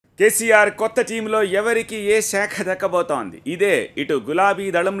కేసీఆర్ కొత్త టీంలో ఎవరికి ఏ శాఖ దక్కబోతోంది? ఇదే ఇటు గులాబీ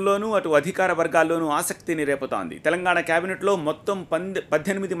దళంలోనూ అటు అధికార వర్గాల్లోనూ ఆసక్తిని రేపుతోంది. తెలంగాణ కేబినెట్లో మొత్తం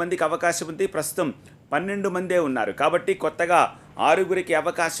 18 మందికి అవకాశం ఉంది. ప్రస్తుతం 12 మందే ఉన్నారు. కాబట్టి కొత్తగా 6గురికి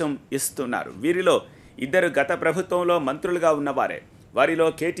అవకాశం ఇస్తున్నారు. వీరిలో 2 గత ప్రభుత్వంలో మంత్రులుగా ఉన్నవారే. వారిలో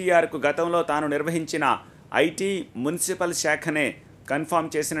కేటీఆర్కు గతంలో తాను నిర్వహించిన ఐటీ మున్సిపల్ శాఖనే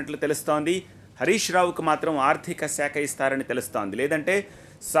కన్ఫామ్ చేసినట్లు తెలుస్తోంది. హరీష్ రావుకు మాత్రం ఆర్థిక శాఖ ఇస్తారని తెలుస్తోంది. లేదంటే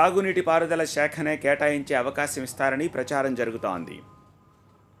సాగునీటి పారుదల శాఖనే కేటాయించే అవకాశం ఇస్తారని ప్రచారం జరుగుతోంది.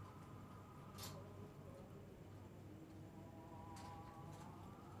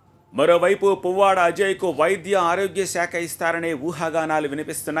 మరోవైపు పువ్వాడ అజయ్కు వైద్య ఆరోగ్య శాఖ ఇస్తారనే ఊహాగానాలు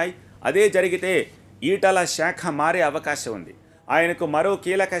వినిపిస్తున్నాయి. అదే జరిగితే ఈటల శాఖ మారే అవకాశం ఉంది. ఆయనకు మరో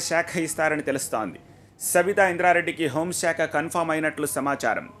కీలక శాఖ ఇస్తారని తెలుస్తోంది. సబితా ఇంద్రారెడ్డికి హోంశాఖ కన్ఫామ్ అయినట్లు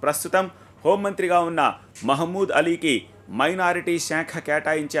సమాచారం. ప్రస్తుతం హోంమంత్రిగా ఉన్న మహమూద్ అలీకి మైనారిటీ శాఖ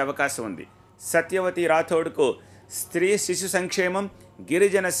కేటాయించే అవకాశం ఉంది. సత్యవతి రాథోడ్కు స్త్రీ శిశు సంక్షేమం,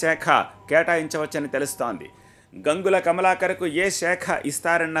 గిరిజన శాఖ కేటాయించవచ్చని తెలుస్తోంది. గంగుల కమలాకర్కు ఏ శాఖ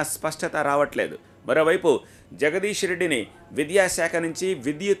ఇస్తారన్న స్పష్టత రావట్లేదు. మరోవైపు జగదీష్ రెడ్డిని విద్యాశాఖ నుంచి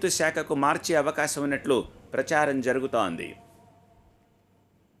విద్యుత్ శాఖకు మార్చే అవకాశం ఉన్నట్లు ప్రచారం జరుగుతోంది.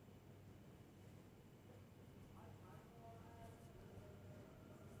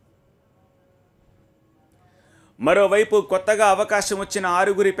 మరోవైపు కొత్తగా అవకాశం వచ్చిన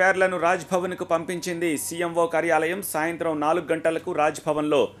 6గురి పేర్లను రాజ్భవన్కు పంపించింది సీఎంఓ కార్యాలయం. సాయంత్రం 4 గంటలకు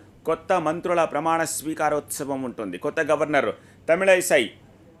రాజ్భవన్లో కొత్త మంత్రుల ప్రమాణ స్వీకారోత్సవం ఉంటుంది. కొత్త గవర్నర్ తమిళైసై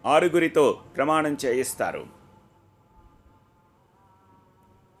 6గురితో ప్రమాణం చేయిస్తారు.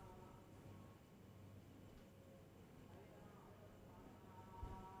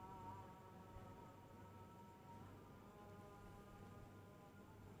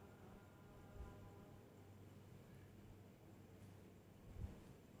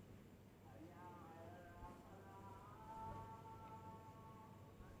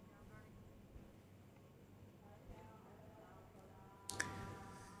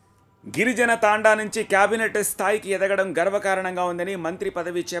 గిరిజన తాండా నుంచి కేబినెట్ స్థాయికి ఎదగడం గర్వకారణంగా ఉందని మంత్రి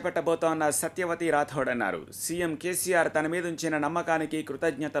పదవి చేపట్టబోతోన్న సత్యవతి రాథోడ్ అన్నారు. సీఎం కేసీఆర్ తన మీద ఉంచిన నమ్మకానికి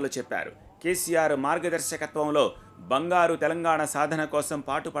కృతజ్ఞతలు చెప్పారు. కేసీఆర్ మార్గదర్శకత్వంలో బంగారు తెలంగాణ సాధన కోసం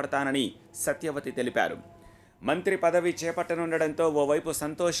పాటుపడతానని సత్యవతి తెలిపారు. మంత్రి పదవి చేపట్టనుండడంతో ఓవైపు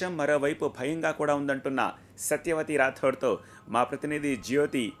సంతోషం, మరోవైపు భయంగా కూడా ఉందంటున్న సత్యవతి రాథోడ్తో మా ప్రతినిధి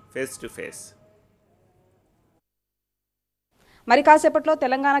జ్యోతి ఫేస్ టు ఫేస్. మరి కాసేపట్లో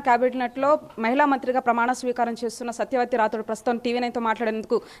తెలంగాణ కేబినెట్లో మహిళా మంత్రిగా ప్రమాణ స్వీకారం చేస్తున్న సత్యవతి రాథోడ్ ప్రస్తుతం TV9తో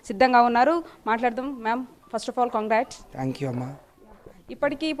మాట్లాడేందుకు సిద్ధంగా ఉన్నారు. మాట్లాడదాం. Ma'am, first of all congrats. Thank you అమ్మా.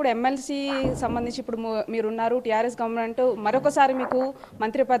 ఇప్పుడు ఎమ్మెల్సీ సంబంధించి ఇప్పుడు మీరున్నారు. టీఆర్ఎస్ గవర్నమెంట్ మరొకసారి మీకు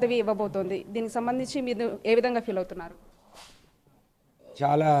మంత్రి పదవి ఇవ్వబోతోంది. దీనికి సంబంధించి మీరు ఏ విధంగా ఫీల్ అవుతున్నారు?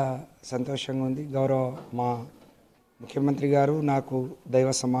 చాలా సంతోషంగా ఉంది. గౌరవ మా ముఖ్యమంత్రి గారు, నాకు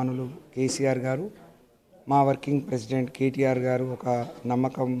దైవ సమానులు కేసీఆర్ గారు, మా వర్కింగ్ ప్రెసిడెంట్ కేటీఆర్ గారు ఒక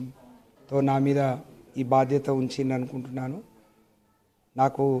నమ్మకంతో నా మీద ఈ బాధ్యత ఉంచింది అనుకుంటున్నాను.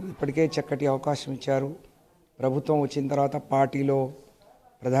 నాకు ఇప్పటికే చక్కటి అవకాశం ఇచ్చారు. ప్రభుత్వం వచ్చిన తర్వాత పార్టీలో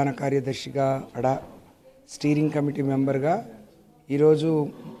ప్రధాన కార్యదర్శిగా, స్టీరింగ్ కమిటీ మెంబర్గా, ఈరోజు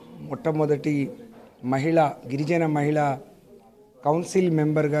మొట్టమొదటి గిరిజన మహిళ కౌన్సిల్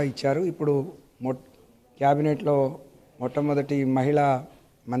మెంబర్గా ఇచ్చారు. ఇప్పుడు క్యాబినెట్లో మొట్టమొదటి మహిళా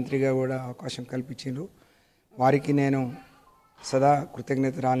మంత్రిగా కూడా అవకాశం కల్పించారు. వారికి నేను సదా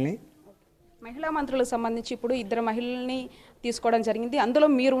కృతజ్ఞతరాల్ని. మహిళా మంత్రులకు సంబంధించి ఇప్పుడు 2 మహిళల్ని తీసుకోవడం జరిగింది. అందులో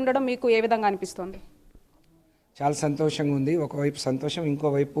మీరు ఉండడం మీకు ఏ విధంగా అనిపిస్తుంది? చాలా సంతోషంగా ఉంది. ఒకవైపు సంతోషం,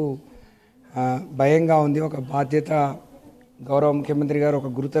 ఇంకోవైపు భయంగా ఉంది. ఒక బాధ్యత, గౌరవ ముఖ్యమంత్రి గారు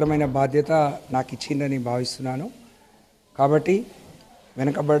ఒక గురుతరమైన బాధ్యత నాకు ఇచ్చిందని భావిస్తున్నాను. కాబట్టి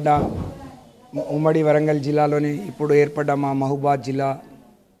వెనుకబడ్డ ఉమ్మడి వరంగల్ జిల్లాలోని ఇప్పుడు ఏర్పడ్డ మా మహబూబాద్ జిల్లా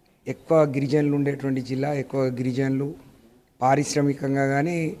ఎక్కువ గిరిజనులు ఉండేటువంటి జిల్లా. ఎక్కువ గిరిజనులు పారిశ్రామికంగా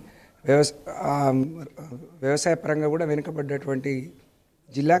కానీ వ్యవసాయ పరంగా కూడా వెనుకబడ్డటువంటి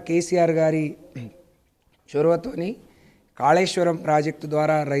జిల్లా. కేసీఆర్ గారి చొరవతోని కాళేశ్వరం ప్రాజెక్టు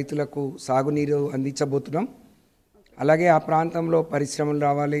ద్వారా రైతులకు సాగునీరు అందించబోతున్నాం. అలాగే ఆ ప్రాంతంలో పరిశ్రమలు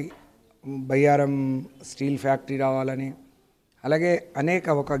రావాలి, బయ్యారం స్టీల్ ఫ్యాక్టరీ రావాలని, అలాగే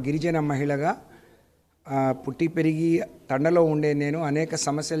ఒక గిరిజన మహిళగా పుట్టి పెరిగి తండలో ఉండే నేను అనేక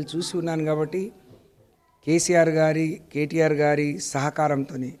సమస్యలు చూసి ఉన్నాను. కాబట్టి కేటీఆర్ గారి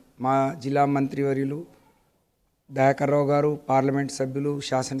సహకారంతో మా జిల్లా మంత్రివర్యులు దయాకర్ రావు గారు, పార్లమెంట్ సభ్యులు,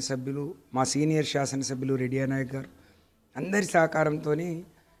 శాసనసభ్యులు, మా సీనియర్ శాసనసభ్యులు రెడ్డి నాయక్ గారు అందరి సహకారంతో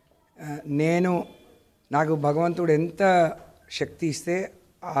నాకు భగవంతుడు ఎంత శక్తి ఇస్తే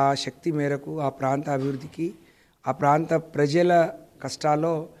ఆ శక్తి మేరకు ఆ ప్రాంత అభివృద్ధికి, ఆ ప్రాంత ప్రజల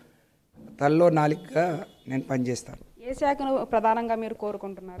కష్టాల్లో తల్లో నాలుకగా నేను పనిచేస్తాను. ఏ శాఖను ప్రధానంగా మీరు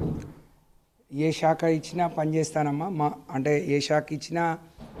కోరుకుంటున్నారు? ఏ శాఖ ఇచ్చినా పనిచేస్తానమ్మా. అంటే ఏ శాఖ ఇచ్చినా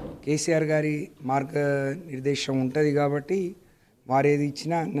కేసీఆర్ గారి మార్గనిర్దేశం ఉంటుంది కాబట్టి వారు ఏది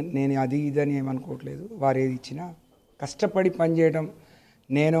ఇచ్చినా నేను అది ఇదని ఏమనుకోవట్లేదు. వారు ఏది ఇచ్చినా కష్టపడి పనిచేయడం.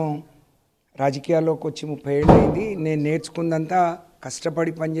 నేను రాజకీయాల్లోకి వచ్చి 30 ఏళ్ళు అయింది. నేను నేర్చుకుందంతా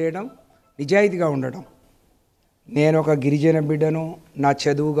కష్టపడి పనిచేయడం, నిజాయితీగా ఉండడం. నేను ఒక గిరిజన బిడ్డను. నా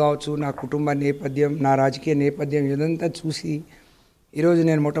చదువు కావచ్చు, నా కుటుంబ నేపథ్యం, నా రాజకీయ నేపథ్యం ఇదంతా చూసి ఈరోజు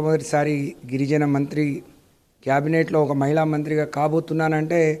నేను మొట్టమొదటిసారి గిరిజన మంత్రి క్యాబినెట్లో ఒక మహిళా మంత్రిగా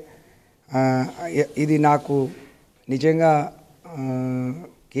కాబోతున్నానంటే ఇది నాకు నిజంగా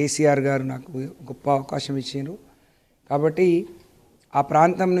కేసీఆర్ గారు నాకు గొప్ప అవకాశం ఇచ్చారు. కాబట్టి ఆ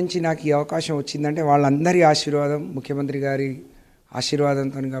ప్రాంతం నుంచి నాకు ఈ అవకాశం వచ్చిందంటే వాళ్ళందరి ఆశీర్వాదం, ముఖ్యమంత్రి గారి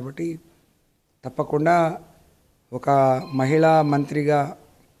ఆశీర్వాదంతో. కాబట్టి తప్పకుండా ఒక మహిళా మంత్రిగా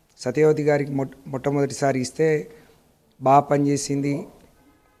సత్యవతి గారికి మొట్టమొదటిసారి ఇస్తే బాగా పనిచేసింది,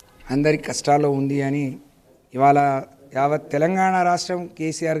 అందరి కష్టాల్లో ఉంది అని ఇవాళ యావత్ తెలంగాణ రాష్ట్రం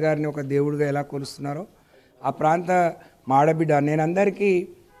కేసీఆర్ గారిని ఒక దేవుడిగా ఎలా కొలుస్తున్నారో ఆ ప్రాంత మా ఆడబిడ్డ. నేను అందరికీ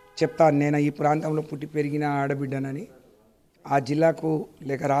చెప్తాను, నేను ఈ ప్రాంతంలో పుట్టి పెరిగిన ఆడబిడ్డనని. ఆ జిల్లాకు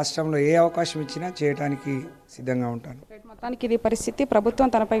లేక రాష్ట్రంలో ఏ అవకాశం ఇచ్చినా చేయడానికి సిద్ధంగా ఉంటాను. మొత్తానికి ఇది పరిస్థితి. ప్రభుత్వం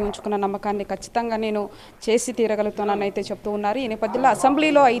తనపై ఉంచుకున్న నమ్మకాన్ని ఖచ్చితంగా నేను చేసి తీరగలుగుతానని అయితే చెప్తూ ఉన్నారు. ఈ నేపథ్యంలో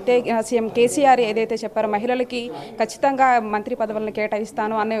అసెంబ్లీలో అయితే సీఎం కేసీఆర్ ఏదైతే చెప్పారో మహిళలకి ఖచ్చితంగా మంత్రి పదవులను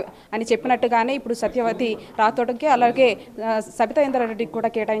కేటాయిస్తాను అని చెప్పినట్టుగానే ఇప్పుడు సత్యవతి రాథోడ్కి అలాగే సబితా ఇంద్రారెడ్డికి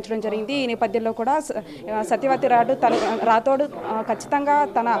కూడా కేటాయించడం జరిగింది. ఈ నేపథ్యంలో కూడా సత్యవతి రాథోడ్ ఖచ్చితంగా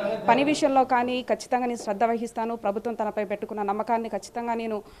తన పని విషయంలో కానీ ఖచ్చితంగా నేను శ్రద్ధ వహిస్తాను, ప్రభుత్వం తనపై పెట్టుకున్న నమ్మకాన్ని ఖచ్చితంగా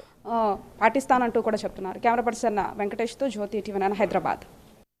నేను పాటిస్తానంటూ కూడా చెప్తున్నారు. కెమెరా పర్సన్ వెంకటేష్తో జ్యోతి TV9 హైదరాబాద్.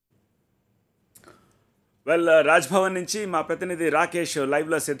 రాజ్భవన్ నుంచి మా ప్రతినిధి రాకేష్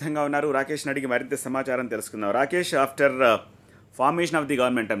లైవ్లో సిద్ధంగా ఉన్నారు. రాకేష్ని అడిగి మరింత సమాచారం తెలుసుకుందాం. Rakesh, after formation of the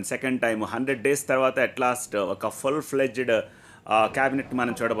government second time 100 days తర్వాత అట్ లాస్ట్ ఒక ఫుల్ ఫ్లెడ్జ్డ్ క్యాబినెట్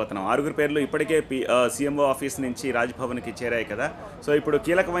మనం చూడబోతున్నాం. 6 పేర్లు ఇప్పటికే సీఎంఓ ఆఫీస్ నుంచి రాజ్భవన్కి చేరాయి కదా. సో ఇప్పుడు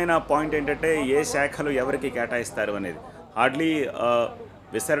కీలకమైన పాయింట్ ఏంటంటే ఏ శాఖలు ఎవరికి కేటాయిస్తారు అనేది. హార్డ్లీ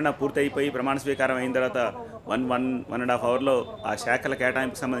విస్తరణ పూర్తయిపోయి ప్రమాణ స్వీకారం అయిన తర్వాత 1.5 అవర్లో ఆ శాఖల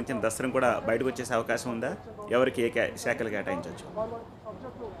కేటాయింపుకు సంబంధించిన దస్త్రం కూడా బయటకు వచ్చేసే అవకాశం ఉందా? ఎవరికి ఏ శాఖలు కేటాయించవచ్చు?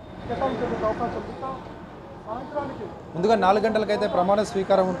 ముందుగా 4 గంటలకైతే ప్రమాణ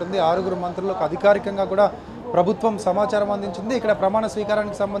స్వీకారం ఉంటుంది. 6 మంత్రులకు అధికారికంగా కూడా ప్రభుత్వం సమాచారం అందించింది. ఇక్కడ ప్రమాణ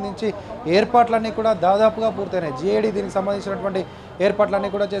స్వీకారానికి సంబంధించి ఏర్పాట్లన్నీ కూడా దాదాపుగా పూర్తయినాయి. జీఏడీ దీనికి సంబంధించినటువంటి ఏర్పాట్లన్నీ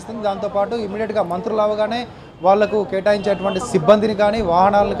కూడా చేస్తుంది. దాంతోపాటు ఇమీడియట్గా మంత్రులు అవగానే వాళ్లకు కేటాయించేటువంటి సిబ్బందిని కానీ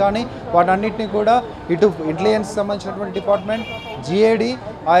వాహనాలను కానీ వాటన్నింటినీ కూడా ఇటు ఇంటెలిజెన్స్ సంబంధించినటువంటి డిపార్ట్మెంట్, జీఏడీ,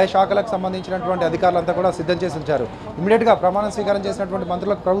 ఆయా శాఖలకు సంబంధించినటువంటి అధికారులంతా కూడా సిద్ధం చేసి ఉంచారు. ఇమీడియట్గా ప్రమాణ స్వీకారం చేసినటువంటి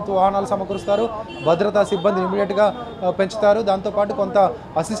మంత్రులకు ప్రభుత్వ వాహనాలు సమకూరుస్తారు, భద్రతా సిబ్బందిని ఇమీడియట్గా పెంచుతారు, దాంతోపాటు కొంత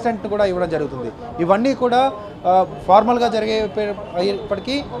అసిస్టెంట్ను కూడా ఇవ్వడం జరుగుతుంది. ఇవన్నీ కూడా ఫార్మల్గా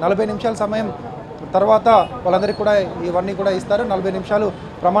జరిగేప్పటికీ 40 నిమిషాల సమయం తర్వాత వాళ్ళందరికీ కూడా ఇవన్నీ కూడా ఇస్తారు. 40 నిమిషాలు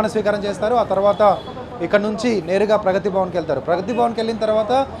ప్రమాణ స్వీకారం చేస్తారు. ఆ తర్వాత ఇక్కడ నుంచి నేరుగా ప్రగతి భవన్కి వెళ్తారు. ప్రగతి భవన్కి వెళ్ళిన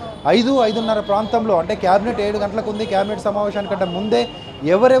తర్వాత 5-5:30 ప్రాంతంలో, అంటే క్యాబినెట్ 7 గంటలకు ఉంది, క్యాబినెట్ సమావేశానికంటే ముందే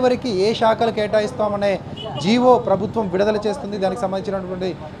ఎవరెవరికి ఏ శాఖలు కేటాయిస్తామనే జీవో ప్రభుత్వం విడుదల చేస్తుంది. దానికి సంబంధించినటువంటి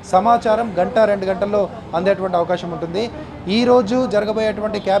సమాచారం 1-2 గంటల్లో అందేటువంటి అవకాశం ఉంటుంది. ఈరోజు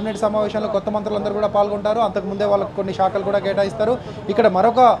జరగబోయేటువంటి క్యాబినెట్ సమావేశంలో కొత్త మంత్రులందరూ కూడా పాల్గొంటారు. అంతకుముందే వాళ్ళకు కొన్ని శాఖలు కూడా కేటాయిస్తారు. ఇక్కడ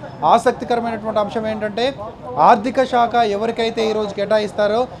మరొక ఆసక్తికరమైనటువంటి అంశం ఏంటంటే ఆర్థిక శాఖ ఎవరికైతే ఈరోజు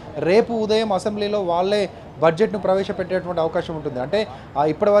కేటాయిస్తారో రేపు ఉదయం అసెంబ్లీలో వాళ్ళే బడ్జెట్ను ప్రవేశపెట్టేటువంటి అవకాశం ఉంటుంది. అంటే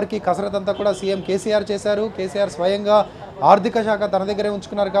ఇప్పటివరకు కసరత్ అంతా కూడా సీఎం కేసీఆర్ చేశారు. కేసీఆర్ స్వయంగా ఆర్థిక శాఖ తన దగ్గరే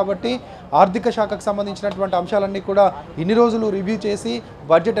ఉంచుకున్నారు కాబట్టి ఆర్థిక శాఖకు సంబంధించినటువంటి అంశాలన్నీ కూడా ఇన్ని రోజులు రివ్యూ చేసి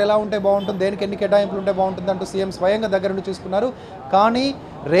బడ్జెట్ ఎలా ఉంటే బాగుంటుంది, దేనికి ఎన్ని కేటాయింపులు ఉంటే బాగుంటుంది అంటూ సీఎం స్వయంగా దగ్గర నుండి చూసుకున్నారు. కానీ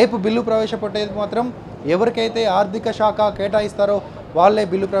రేపు బిల్లు ప్రవేశపెట్టేది మాత్రం ఎవరికైతే ఆర్థిక శాఖ కేటాయిస్తారో వాళ్ళే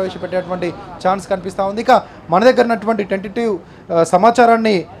బిల్లు ప్రవేశపెట్టేటువంటి ఛాన్స్ కనిపిస్తూ ఉంది. ఇక మన దగ్గర ఉన్నటువంటి టెంటేటివ్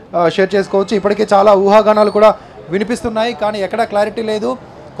సమాచారాన్ని షేర్ చేసుకోవచ్చు. ఇప్పటికే చాలా ఊహాగానాలు కూడా వినిపిస్తున్నాయి, కానీ ఎక్కడా క్లారిటీ లేదు.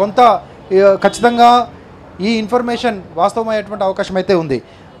 కొంత ఖచ్చితంగా ఈ ఇన్ఫర్మేషన్ వాస్తవమయ్యేటువంటి అవకాశం అయితే ఉంది.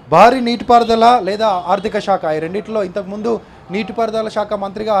 భారీ నీటిపారుదల లేదా ఆర్థిక శాఖ, ఈ రెండింటిలో ఇంతకుముందు నీటిపారుదల శాఖ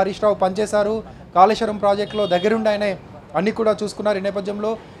మంత్రిగా హరీష్ రావు పనిచేశారు. కాళేశ్వరం ప్రాజెక్టులో దగ్గరుండి ఆయన అన్నీ కూడా చూసుకున్నారు. ఈ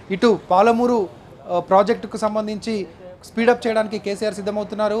నేపథ్యంలో ఇటు పాలమూరు ప్రాజెక్టుకు సంబంధించి స్పీడప్ చేయడానికి కేసీఆర్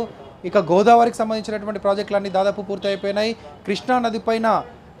సిద్ధమవుతున్నారు. ఇక గోదావరికి సంబంధించినటువంటి ప్రాజెక్టులన్నీ దాదాపు పూర్తి అయిపోయినాయి. కృష్ణా నది పైన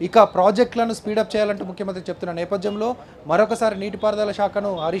ఇక ప్రాజెక్టులను స్పీడప్ చేయాలంటూ ముఖ్యమంత్రి చెప్తున్న నేపథ్యంలో మరొకసారి నీటిపారుదల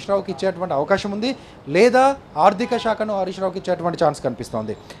శాఖను హరీష్ రావుకి ఇచ్చేటువంటి అవకాశం ఉంది, లేదా ఆర్థిక శాఖను హరీష్ రావుకి ఇచ్చేటువంటి ఛాన్స్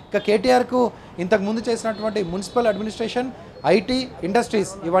కనిపిస్తోంది. ఇక కేటీఆర్కు ఇంతకు ముందు చేసినటువంటి మున్సిపల్ అడ్మినిస్ట్రేషన్, ఐటీ,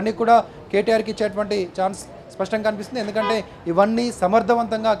 ఇండస్ట్రీస్ ఇవన్నీ కూడా కేటీఆర్కి ఇచ్చేటువంటి ఛాన్స్ స్పష్టంగా కనిపిస్తుంది. ఎందుకంటే ఇవన్నీ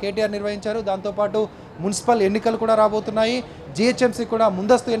సమర్థవంతంగా కేటీఆర్ నిర్వహించారు. దాంతోపాటు మున్సిపల్ ఎన్నికలు కూడా రాబోతున్నాయి. జిహెచ్ఎంసీ కూడా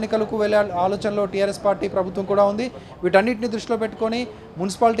ముందస్తు ఎన్నికలకు వెళ్ళే ఆలోచనలో టీఆర్ఎస్ పార్టీ ప్రభుత్వం కూడా ఉంది. వీటన్నిటిని దృష్టిలో పెట్టుకొని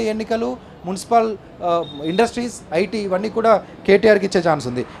మున్సిపాలిటీ ఎన్నికలు, మున్సిపల్ ఇండస్ట్రీస్, ఐటీ ఇవన్నీ కూడా కేటీఆర్కి ఇచ్చే ఛాన్స్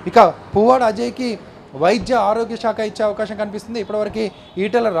ఉంది. ఇక పువ్వాడ అజయ్కి వైద్య ఆరోగ్య శాఖ ఇచ్చే అవకాశం కనిపిస్తుంది. ఇప్పటివరకు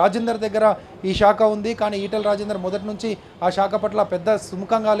ఈటెల రాజేందర్ దగ్గర ఈ శాఖ ఉంది, కానీ ఈటెల రాజేందర్ మొదటి నుంచి ఆ శాఖ పట్ల పెద్ద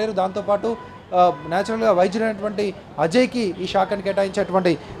సుముఖంగా లేరు. దాంతోపాటు న్యాచురల్గా వైద్యుడైనటువంటి అజయ్కి ఈ శాఖను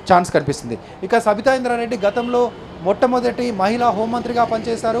కేటాయించేటువంటి ఛాన్స్ కనిపిస్తుంది. ఇక సబితా ఇంద్రారెడ్డి గతంలో మొట్టమొదటి మహిళా హోంమంత్రిగా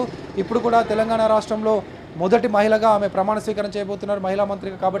పనిచేశారు. ఇప్పుడు కూడా తెలంగాణ రాష్ట్రంలో మొదటి మహిళగా ఆమె ప్రమాణ స్వీకారం చేయబోతున్నారు మహిళా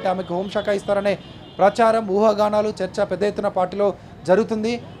మంత్రిగా. కాబట్టి ఆమెకు హోంశాఖ ఇస్తారనే ప్రచారం, ఊహాగానాలు, చర్చ పెద్ద ఎత్తున పార్టీలో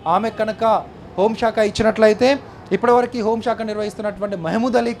జరుగుతుంది. ఆమె కనుక హోంశాఖ ఇచ్చినట్లయితే ఇప్పటివరకు హోంశాఖ నిర్వహిస్తున్నటువంటి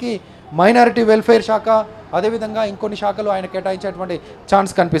మహమూద్ అలీకి మైనారిటీ వెల్ఫేర్ శాఖ, అదేవిధంగా ఇంకొన్ని శాఖలు ఆయన కేటాయించేటువంటి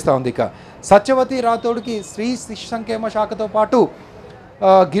ఛాన్స్ కనిపిస్తూ ఉంది. ఇక సత్యవతి రాథోడ్కి స్త్రీ శిశు సంక్షేమ శాఖతో పాటు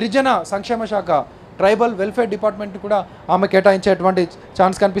గిరిజన సంక్షేమ శాఖ, ట్రైబల్ వెల్ఫేర్ డిపార్ట్మెంట్ కూడా ఆమె కేటాయించేటువంటి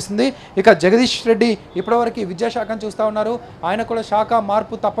ఛాన్స్ కనిపిస్తుంది. ఇక జగదీష్ రెడ్డి ఇప్పటివరకు విద్యాశాఖను చూస్తూ ఉన్నారు. ఆయన కూడా శాఖ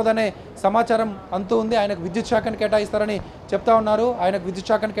మార్పు తప్పదనే సమాచారం అంతూ ఉంది. ఆయనకు విద్యుత్ శాఖను కేటాయిస్తారని చెప్తా ఉన్నారు. ఆయనకు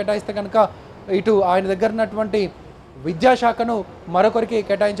విద్యుత్ శాఖను కేటాయిస్తే కనుక ఇటు ఆయన దగ్గర ఉన్నటువంటి విద్యాశాఖను మరొకరికి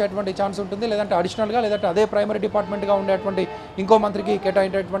కేటాయించేటువంటి ఛాన్స్ ఉంటుంది, లేదంటే అడిషనల్గా, లేదంటే అదే ప్రైమరీ డిపార్ట్మెంట్గా ఉండేటువంటి ఇంకో మంత్రికి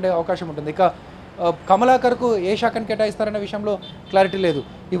కేటాయించేటువంటి అవకాశం ఉంటుంది. ఇక కమలాకర్కు ఏ శాఖను కేటాయిస్తారనే విషయంలో క్లారిటీ లేదు.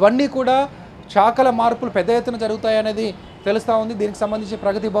 ఇవన్నీ కూడా శాఖల మార్పులు పెద్ద ఎత్తున జరుగుతాయనేది తెలుస్తూ ఉంది. దీనికి సంబంధించి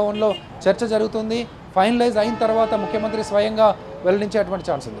ప్రగతి భవన్లో చర్చ జరుగుతుంది. ఫైనలైజ్ అయిన తర్వాత ముఖ్యమంత్రి స్వయంగా వెల్లడించేటువంటి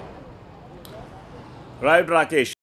ఛాన్స్ ఉంది. రైట్ రాకేష్.